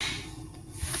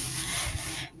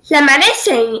La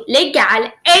médecine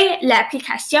légale est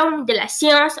l'application de la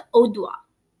science au droit.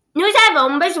 Nous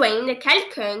avons besoin de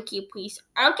quelqu'un qui puisse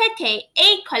enquêter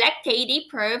et collecter des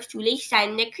preuves sur les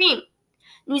scènes de crime.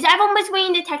 Nous avons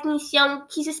besoin de techniciens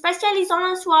qui se spécialisent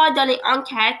soit dans les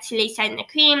enquêtes sur les scènes de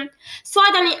crime,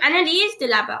 soit dans les analyses de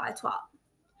laboratoire.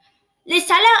 Le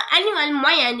salaire annuel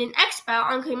moyen d'un expert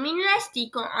en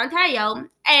criminalistique en Ontario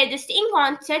est de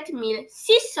 57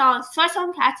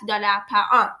 664 $ par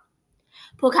an.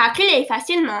 Pour calculer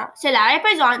facilement, cela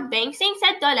représente 25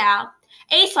 $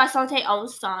 et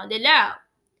 71 cents de l'heure.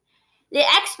 Les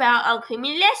experts en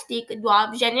criminalistique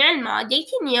doivent généralement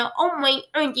détenir au moins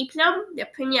un diplôme de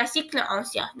premier cycle en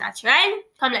sciences naturelles,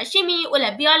 comme la chimie ou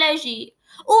la biologie,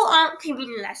 ou en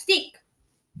criminalistique.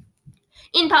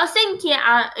 Une personne qui a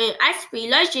un esprit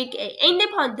logique et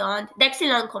indépendant,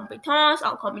 d'excellentes compétences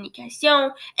en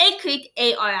communication, écrite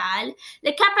et orale,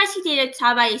 la capacité de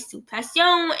travailler sous pression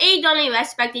et dans le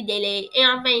respect des délais et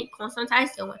enfin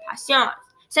concentration et patience.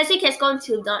 Ça, c'est ce qu'on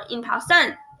trouve dans une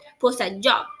personne pour ce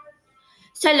job.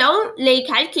 Selon les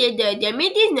calculs de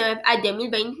 2019 à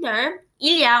 2021,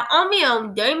 il y a environ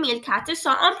 2400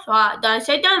 emplois dans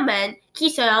ce domaine qui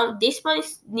seront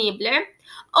disponibles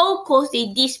au cours des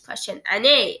 10 prochaines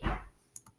années.